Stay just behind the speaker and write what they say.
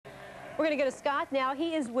We're going to go to Scott now.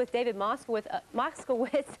 He is with David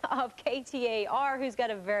Moskowitz of KTAR, who's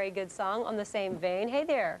got a very good song on the same vein. Hey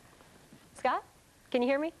there. Scott, can you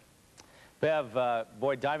hear me? Bev,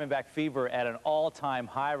 boy, Diamondback Fever at an all-time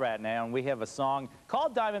high right now, and we have a song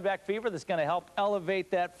called Diamondback Fever that's going to help elevate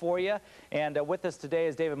that for you. And with us today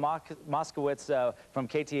is David Moskowitz from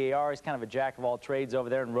KTAR. He's kind of a jack of all trades over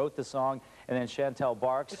there and wrote the song. And then Chantel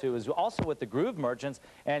Barks, who is also with the Groove Merchants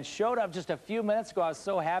and showed up just a few minutes ago. I was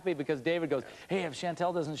so happy because David goes, hey, if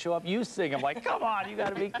Chantel doesn't show up, you sing. I'm like, come on, you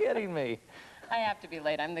got to be kidding me. I have to be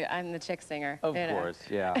late. I'm the chick singer. Of course,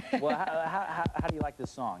 yeah. Well, how do you like this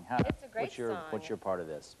song? It's a great song. What's your part of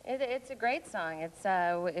this? It's a great song. It's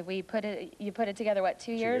you put it together, what,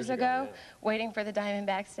 2 years ago, yeah. waiting for the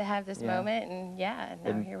Diamondbacks to have this moment, and yeah,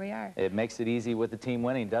 now here we are. It makes it easy with the team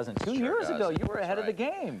winning, doesn't it? 2 years ago, you were ahead of the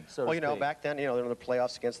game. So well, you know, back then, you know, they were in the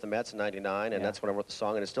playoffs against the Mets in '99, and that's when I wrote the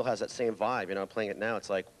song, and it still has that same vibe. You know, playing it now, it's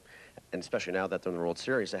like, and especially now that they're in the World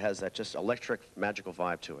Series, it has that just electric, magical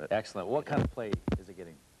vibe to it. Excellent. What kind of play is it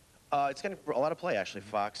getting? It's getting a lot of play, actually.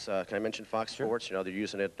 Fox, can I mention Fox Sports? You know, they're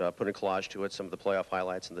using it, putting collage to it, some of the playoff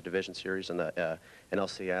highlights in the division series and the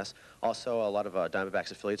NLCS. Also, a lot of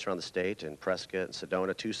Diamondbacks affiliates around the state, in Prescott and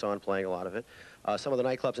Sedona, Tucson, playing a lot of it. Some of the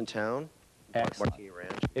nightclubs in town. Marquee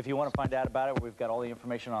Ranch. If you want to find out about it, we've got all the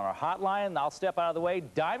information on our hotline. I'll step out of the way.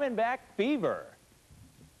 Diamondback Fever.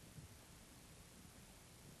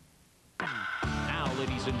 Now,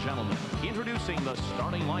 ladies and gentlemen, introducing the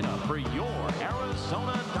starting lineup for your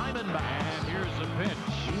Arizona Diamondbacks. And here's the pitch.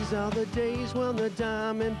 These are the days when the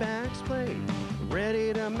Diamondbacks play,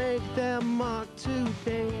 ready to make their mark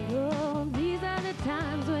today. Oh, these are the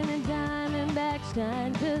times when the Diamondbacks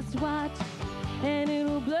shine. Just watch, and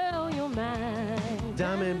it'll blow your mind.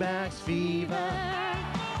 Diamondbacks Fever.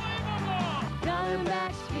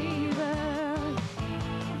 Diamondbacks Fever.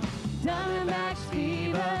 Diamondbacks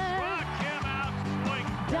Fever.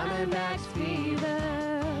 Diamondbacks Fever.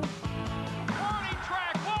 Warning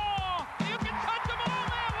track wall. You can touch them all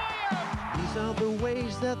that way. These are the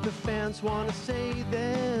ways that the fans want to say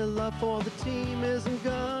their love for the team isn't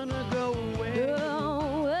gonna go away.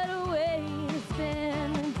 Oh, what a way to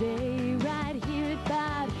spend the day right here at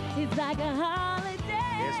 5. It's like a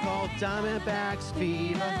holiday. It's called Diamondbacks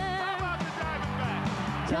Fever. How about the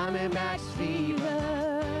Diamondbacks? Diamondbacks Fever.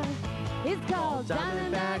 It's called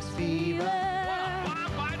Diamondbacks Fever.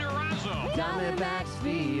 Diamondbacks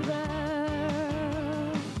Fever.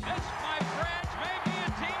 This, my friends, may be a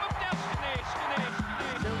team of destination.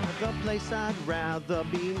 No other place I'd rather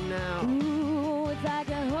be now. Ooh, it's like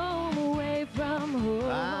a home away from home.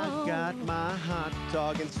 I've got my hot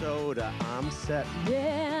dog and soda, I'm set.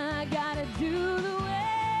 Yeah, I gotta do the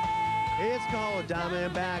way. It's called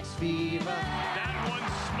Diamondbacks Fever. That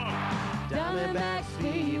one's smoked. Diamondbacks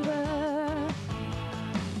Fever.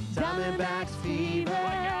 Diamondbacks Fever.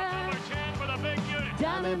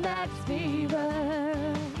 Diamondbacks Fever.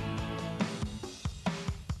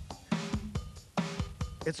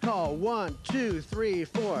 It's called 1, 2, 3,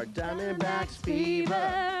 4. Diamondbacks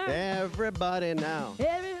Fever. Everybody now.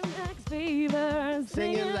 Diamondbacks Fever.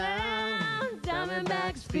 Sing it loud.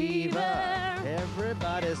 Diamondbacks Fever.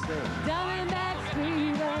 Everybody sing. Diamondbacks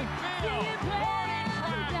Fever. Sing it loud.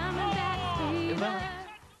 Diamondbacks Fever.